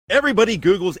Everybody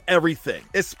Googles everything,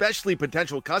 especially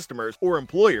potential customers or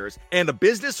employers, and a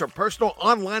business or personal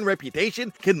online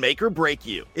reputation can make or break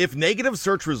you. If negative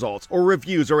search results or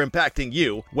reviews are impacting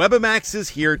you, Webamax is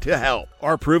here to help.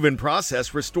 Our proven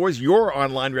process restores your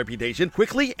online reputation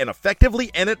quickly and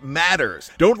effectively, and it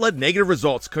matters. Don't let negative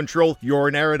results control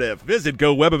your narrative. Visit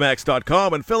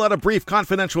GoWebamax.com and fill out a brief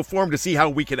confidential form to see how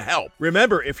we can help.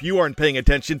 Remember, if you aren't paying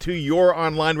attention to your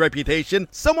online reputation,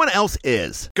 someone else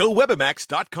is.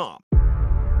 GoWebamax.com.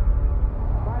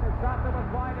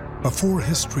 Before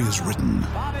history is written,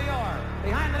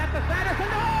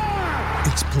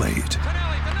 it's played.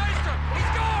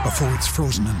 Before it's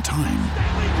frozen in time,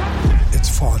 it's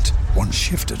fought one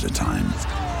shift at a time.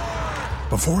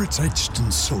 Before it's etched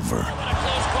in silver,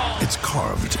 it's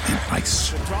carved in ice.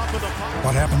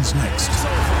 What happens next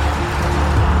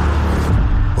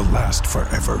will last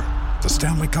forever. The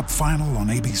Stanley Cup Final on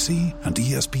ABC and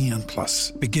ESPN Plus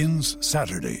begins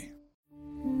Saturday.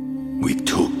 We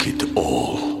took it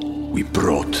all. We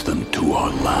brought them to our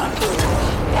land.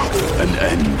 An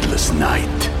endless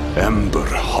night, ember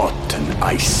hot and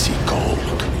icy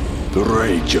cold. The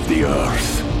rage of the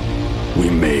earth.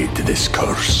 We made this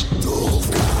curse.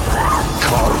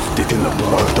 Carved it in the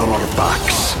blood on our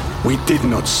backs. We did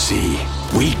not see.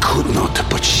 We could not,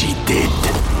 but she did.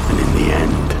 And in the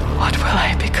end... What will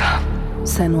I become?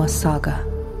 Senua's Saga.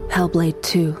 Hellblade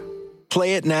 2.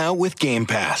 Play it now with Game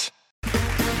Pass.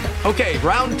 Okay,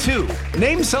 round two.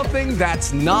 Name something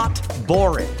that's not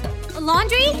boring. A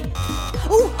laundry?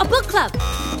 Ooh, a book club.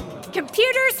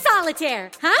 Computer solitaire,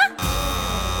 huh?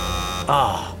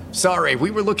 Ah, sorry,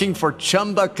 we were looking for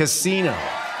Chumba Casino.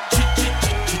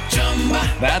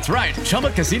 That's right,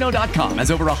 ChumbaCasino.com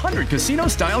has over 100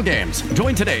 casino-style games.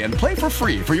 Join today and play for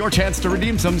free for your chance to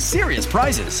redeem some serious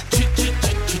prizes.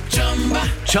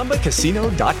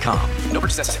 ChumbaCasino.com. No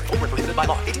purchase necessary. Void where prohibited by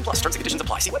law. 18 plus. Terms and conditions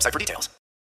apply. See website for details.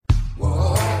 Whoa,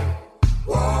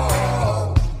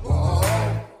 whoa, whoa,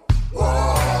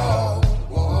 whoa,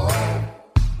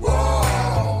 whoa,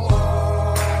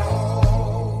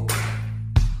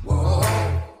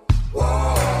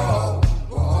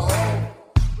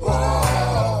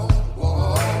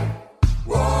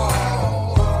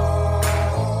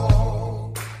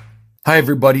 Hi,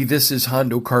 everybody. This is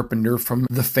Hondo Carpenter from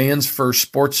the Fans First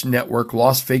Sports Network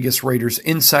Las Vegas Raiders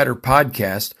Insider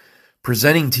Podcast,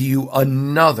 presenting to you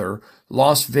another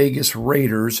Las Vegas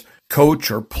Raiders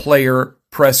coach or player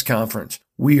press conference.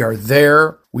 We are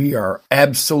there. We are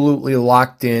absolutely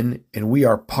locked in, and we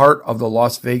are part of the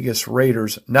Las Vegas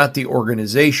Raiders, not the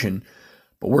organization,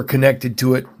 but we're connected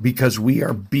to it because we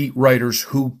are beat writers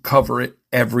who cover it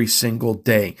every single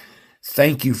day.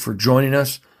 Thank you for joining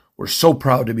us. We're so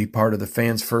proud to be part of the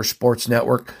Fans First Sports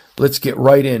Network. Let's get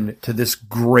right into this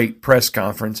great press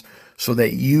conference so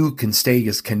that you can stay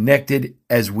as connected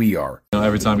as we are.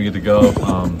 Every time you get to go,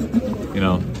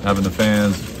 having the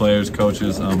fans, players,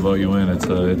 coaches vote you in, it's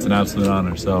an absolute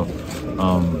honor. So,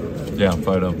 I'm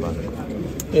fired up about it.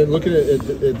 And looking at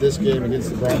this game against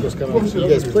the Broncos coming up, you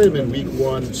guys played them in week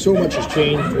one. So much has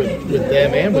changed with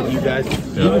them and with you guys.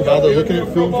 Do you even bother looking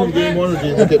at film from game one, or do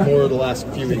you look at more of the last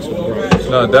few weeks with the Broncos?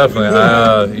 No,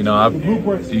 definitely.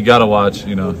 You got to watch.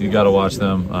 You got to watch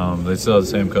them. They still have the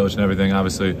same coach and everything.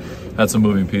 Obviously, had some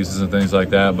moving pieces and things like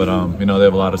that, but they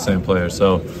have a lot of the same players.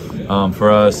 So for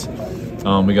us,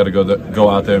 we got to go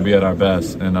out there and be at our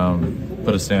best and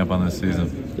put a stamp on this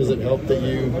season. Does it help that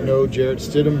you know Jarrett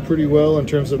Stidham pretty well in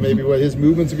terms of maybe what his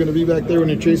movements are going to be back there when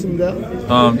you're chasing him down?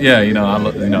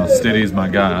 Stiddy's my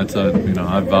guy. I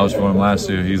vouched for him last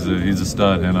year. He's a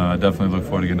stud, and I definitely look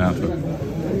forward to getting after him.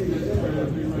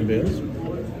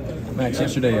 Max,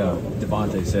 yesterday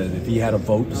Devontae said if he had a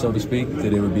vote, so to speak,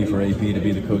 that it would be for AP to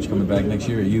be the coach coming back next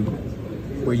year.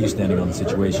 Where are you standing on the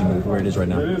situation where it is right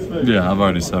now? Yeah, I've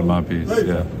already said my piece.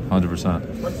 Yeah, 100%.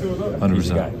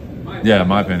 100%. Yeah, in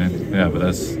my opinion. Yeah, but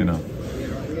that's, Not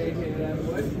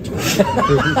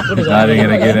even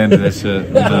going to get into this shit.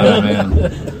 You know what I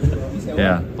mean?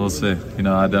 Yeah, we'll see.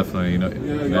 I definitely,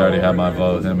 we already have my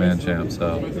vote, him and Champ,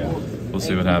 so we'll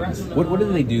see what happens. What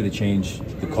did they do to change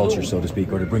the culture, so to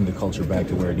speak, or to bring the culture back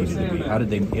to where it needed to be? How did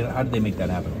they make that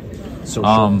happen?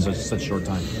 Such short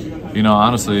time.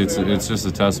 Honestly, it's just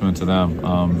a testament to them,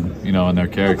 and their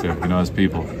character, as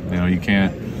people. You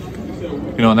can't,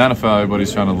 in the NFL,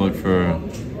 everybody's trying to look for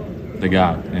the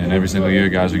guy, and every single year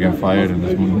guys are getting fired, and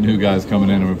there's new guys coming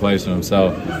in and replacing them.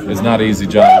 So it's not an easy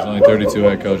job. There's only 32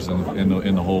 head coaches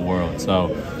in the whole world. So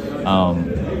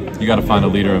you got to find a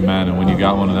leader of men, and when you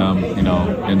got one of them,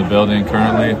 in the building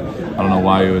currently, I don't know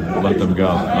why you would let them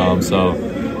go. So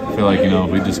I feel like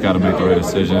we just got to make the right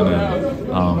decision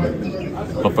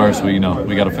and But first, we got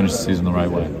to finish the season the right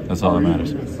way. That's all that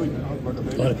matters.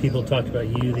 A lot of people talked about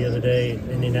you the other day,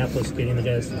 Indianapolis getting the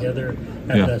guys together,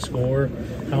 have that score.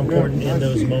 How important in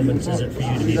those moments is it for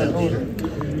you to be that leader?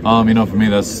 For me,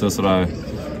 that's what I,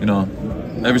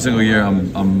 every single year,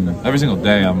 every single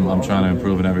day, I'm trying to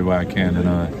improve in every way I can,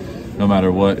 and no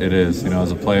matter what it is,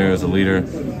 as a player, as a leader,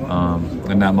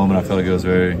 in that moment, I felt like it was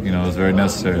very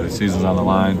necessary. The season's on the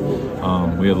line.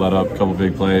 We had let up a couple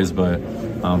big plays, but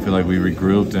I feel like we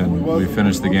regrouped and we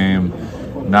finished the game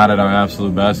not at our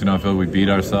absolute best. I feel like we beat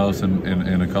ourselves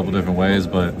in a couple different ways,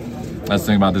 but that's the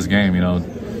thing about this game.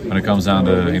 When it comes down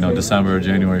to December or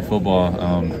January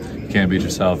football, you can't beat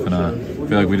yourself, and I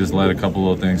feel like we just let a couple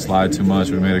little things slide too much.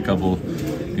 We made a couple,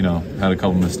 had a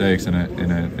couple mistakes, and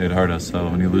it hurt us. So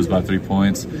when you lose by 3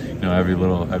 points, every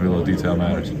little detail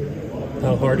matters.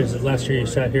 How hard is it? Last year you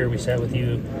sat here, we sat with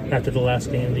you after the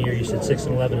last game of the year. You said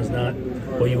 6-11 is not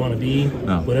what you want to be.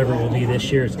 No. Whatever it will be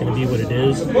this year, it's going to be what it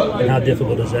is. And how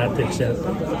difficult is that to accept?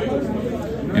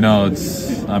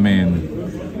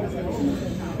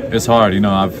 It's hard.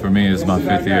 For me, it's my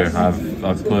 5th year.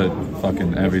 I've put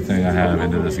fucking everything I have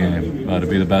into this game to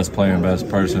be the best player, best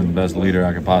person, best leader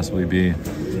I could possibly be,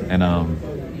 and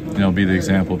be the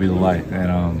example, be the light.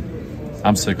 And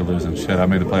I'm sick of losing. Shit, I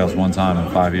made the playoffs one time in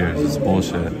 5 years. It's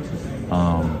bullshit.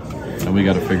 And we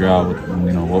got to figure out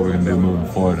what we're gonna do moving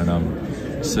forward. And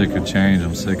I'm sick of change.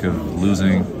 I'm sick of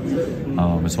losing.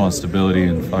 I just want stability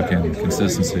and fucking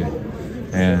consistency.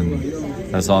 And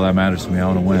that's all that matters to me. I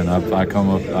want to win. I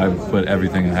put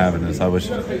everything I have in this. I wish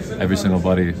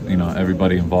everybody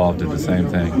involved did the same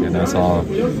thing. And that's all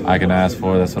I can ask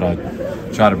for. That's what I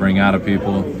try to bring out of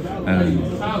people. And,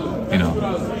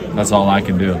 that's all I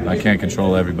can do. I can't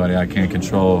control everybody. I can't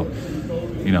control,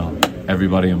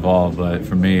 everybody involved. But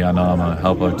for me, I know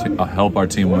I'm going to help our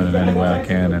team win in any way I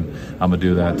can. And I'm going to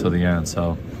do that till the end.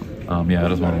 So, I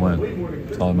just want to win.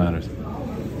 That's all that matters.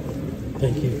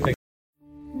 Thank you.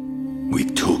 We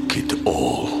took it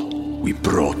all. We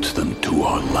brought them to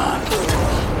our land.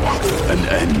 An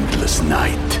endless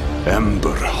night,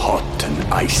 ember hot and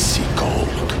icy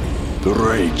cold. The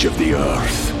rage of the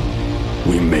earth.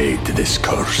 We made this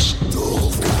curse.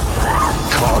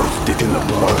 Carved it in the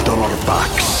blood on our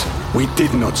backs. We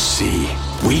did not see.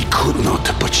 We could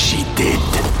not, but she did.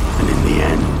 And in the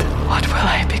end... What will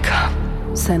I become?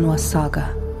 Senua's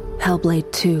Saga.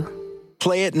 Hellblade 2.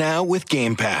 Play it now with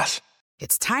Game Pass.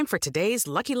 It's time for today's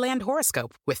Lucky Land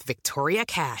horoscope with Victoria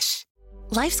Cash.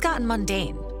 Life's gotten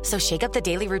mundane, so shake up the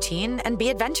daily routine and be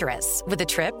adventurous with a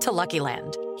trip to Lucky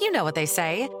Land. You know what they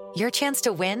say. Your chance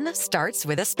to win starts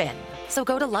with a spin. So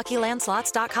go to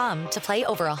LuckyLandSlots.com to play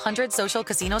over 100 social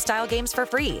casino-style games for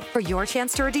free for your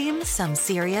chance to redeem some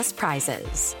serious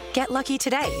prizes. Get lucky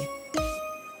today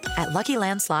at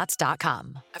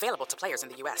LuckyLandSlots.com. Available to players in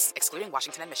the U.S., excluding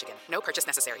Washington and Michigan. No purchase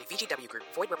necessary. VGW Group.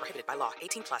 Void where prohibited by law.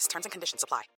 18+. Terms and conditions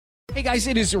apply. Hey guys,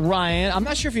 it is Ryan. I'm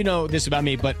not sure if you know this about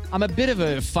me, but I'm a bit of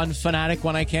a fun fanatic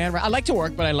when I can. I like to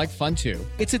work, but I like fun too.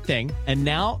 It's a thing. And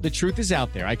now the truth is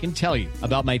out there. I can tell you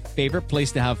about my favorite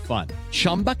place to have fun.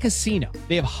 Chumba Casino.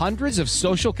 They have hundreds of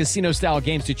social casino style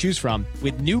games to choose from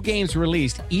with new games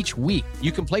released each week.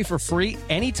 You can play for free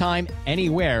anytime,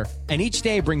 anywhere. And each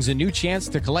day brings a new chance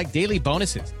to collect daily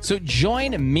bonuses. So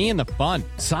join me in the fun.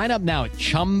 Sign up now at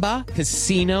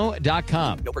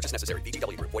ChumbaCasino.com. No purchase necessary.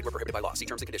 VGW Group. Void where prohibited by law. See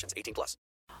terms and conditions. 18+.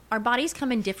 Our bodies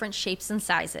come in different shapes and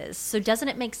sizes, so doesn't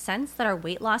it make sense that our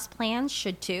weight loss plans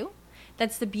should too?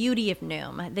 That's the beauty of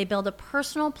Noom. They build a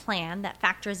personal plan that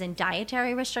factors in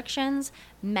dietary restrictions,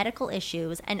 medical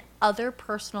issues, and other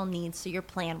personal needs so your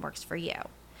plan works for you.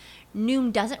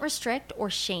 Noom doesn't restrict or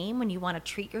shame when you want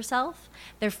to treat yourself.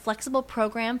 Their flexible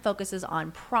program focuses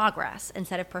on progress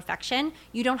instead of perfection.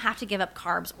 You don't have to give up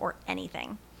carbs or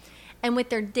anything. And with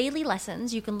their daily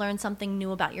lessons, you can learn something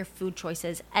new about your food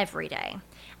choices every day.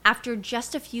 After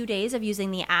just a few days of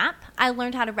using the app, I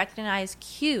learned how to recognize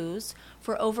cues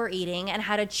for overeating and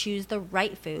how to choose the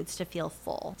right foods to feel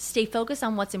full. Stay focused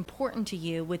on what's important to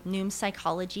you with Noom's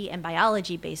psychology and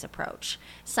biology-based approach.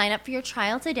 Sign up for your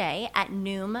trial today at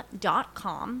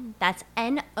Noom.com. That's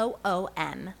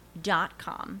Noom.com.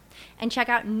 And check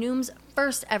out Noom's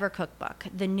first ever cookbook,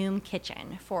 The Noom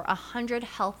Kitchen, for 100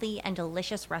 healthy and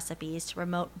delicious recipes to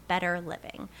promote better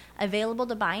living. Available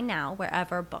to buy now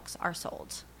wherever books are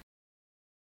sold.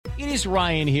 It is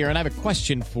Ryan here, and I have a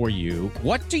question for you.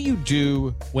 What do you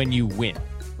do when you win?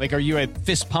 Like, are you a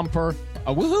fist pumper,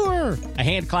 a woohooer, a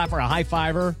hand clapper, a high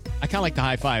fiver? I kind of like the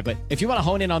high five, but if you want to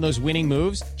hone in on those winning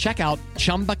moves, check out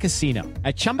Chumba Casino.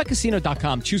 At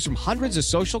ChumbaCasino.com, choose from hundreds of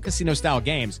social casino style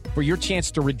games for your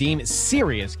chance to redeem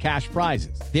serious cash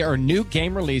prizes. There are new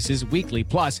game releases weekly,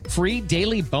 plus free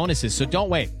daily bonuses. So don't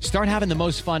wait. Start having the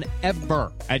most fun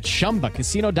ever at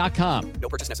ChumbaCasino.com. No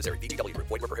purchase necessary. VGW Group.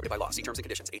 Void where prohibited by law. See terms and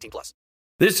conditions. 18+.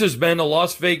 This has been a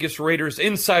Las Vegas Raiders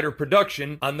Insider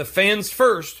production on the Fans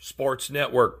First Sports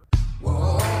Network.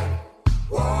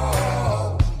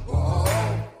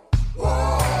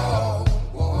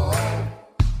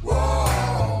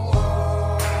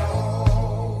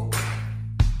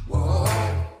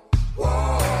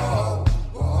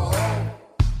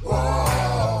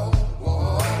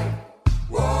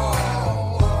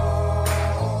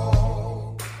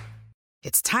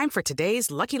 It's time for today's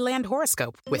Lucky Land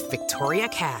horoscope with Victoria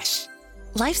Cash.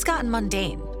 Life's gotten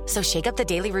mundane, so shake up the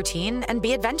daily routine and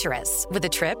be adventurous with a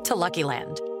trip to Lucky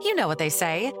Land. You know what they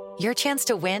say, your chance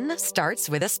to win starts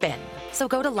with a spin. So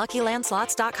go to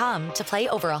LuckyLandSlots.com to play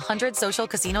over 100 social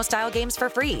casino-style games for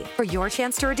free for your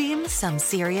chance to redeem some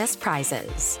serious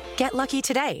prizes. Get lucky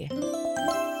today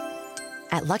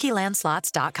at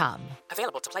LuckyLandSlots.com.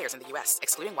 Available to players in the U.S.,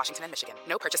 excluding Washington and Michigan.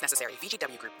 No purchase necessary.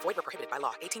 VGW Group. Void where prohibited by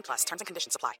law. 18+. Terms and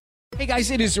conditions apply. Hey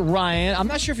guys, it is Ryan. I'm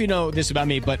not sure if you know this about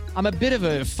me, but I'm a bit of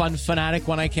a fun fanatic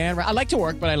when I can. I like to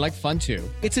work, but I like fun too.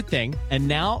 It's a thing. And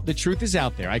now the truth is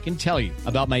out there. I can tell you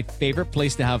about my favorite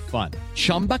place to have fun.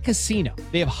 Chumba Casino.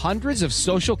 They have hundreds of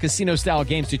social casino style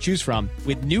games to choose from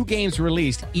with new games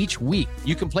released each week.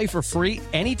 You can play for free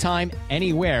anytime,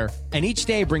 anywhere. And each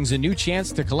day brings a new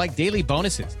chance to collect daily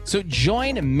bonuses. So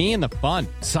join me in the fun.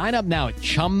 Sign up now at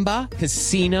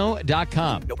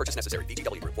ChumbaCasino.com. No purchase necessary.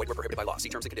 VGW Group. Void where prohibited by law. See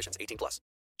terms and conditions. 18+.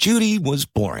 Judy was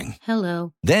boring.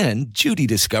 Hello. Then Judy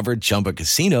discovered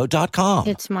ChumbaCasino.com.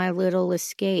 It's my little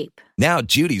escape. Now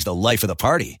Judy's the life of the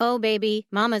party. Oh, baby,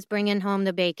 mama's bringing home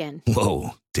the bacon.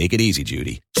 Whoa, take it easy,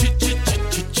 Judy.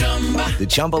 The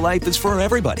Chumba life is for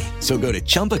everybody. So go to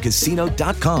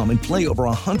ChumbaCasino.com and play over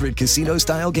 100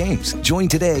 casino-style games. Join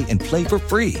today and play for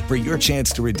free for your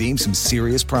chance to redeem some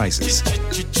serious prizes.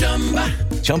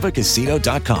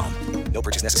 ChumbaCasino.com. No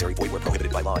purchase necessary. Void where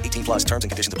prohibited by law. 18+. Terms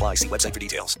and conditions apply. See website for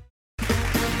details.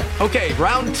 Okay,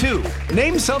 round two.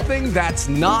 Name something that's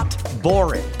not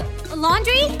boring. A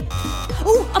laundry?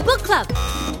 Ooh, a book club.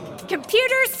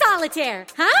 Computer solitaire,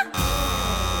 huh?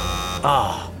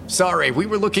 Ah, sorry. We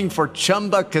were looking for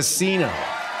Chumba Casino.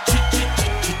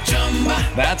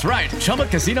 That's right.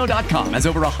 ChumbaCasino.com has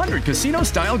over 100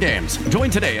 casino-style games. Join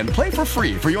today and play for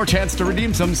free for your chance to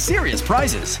redeem some serious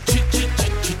prizes.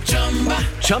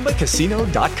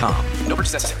 ChumbaCasino.com. No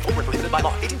purchase necessary. Void where prohibited by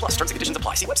law. 18+. Terms and conditions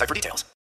apply. See website for details.